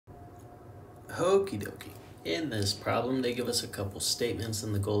Hokie dokie. In this problem, they give us a couple statements,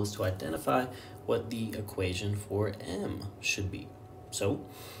 and the goal is to identify what the equation for m should be. So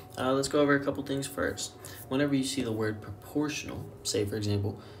let's go over a couple things first. Whenever you see the word proportional, say for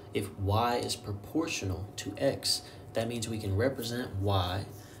example, if y is proportional to x, that means we can represent y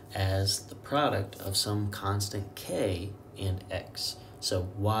as the product of some constant k and x. So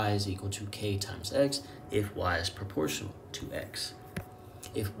y is equal to k times x if y is proportional to x.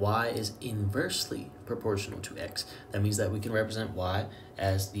 If y is inversely proportional to x, that means that we can represent y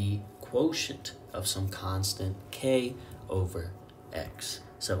as the quotient of some constant k over x.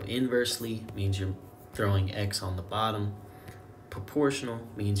 So inversely means you're throwing x on the bottom. Proportional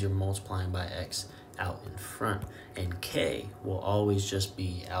means you're multiplying by x out in front. And k will always just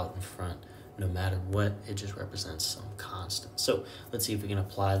be out in front no matter what. It just represents some constant. So let's see if we can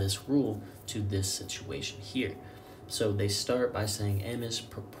apply this rule to this situation here. So they start by saying m is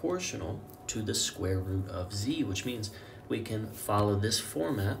proportional to the square root of z, which means we can follow this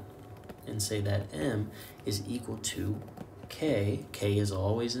format and say that m is equal to k. K is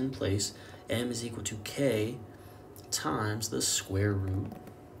always in place. M is equal to k times the square root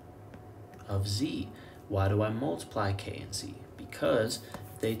of z. Why do I multiply k and z? Because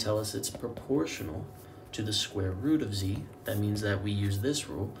they tell us it's proportional to the square root of z. That means that we use this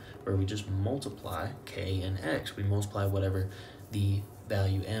rule where we just multiply k and x. We multiply whatever the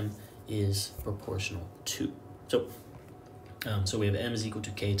value m is proportional to. So we have m is equal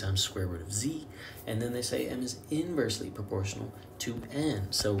to k times square root of z, and then they say m is inversely proportional to n.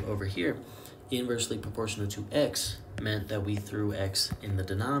 So over here, inversely proportional to x meant that we threw x in the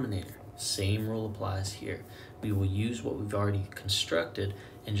denominator. Same rule applies here. We will use what we've already constructed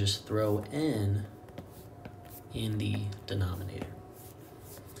and just throw n in the denominator.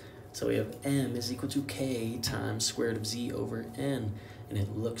 So we have m is equal to k times square root of z over n, and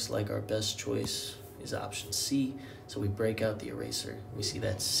it looks like our best choice is option C. So we break out the eraser. We see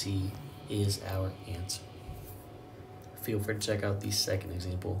that C is our answer. Feel free to check out the second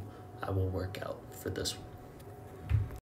example I will work out for this one.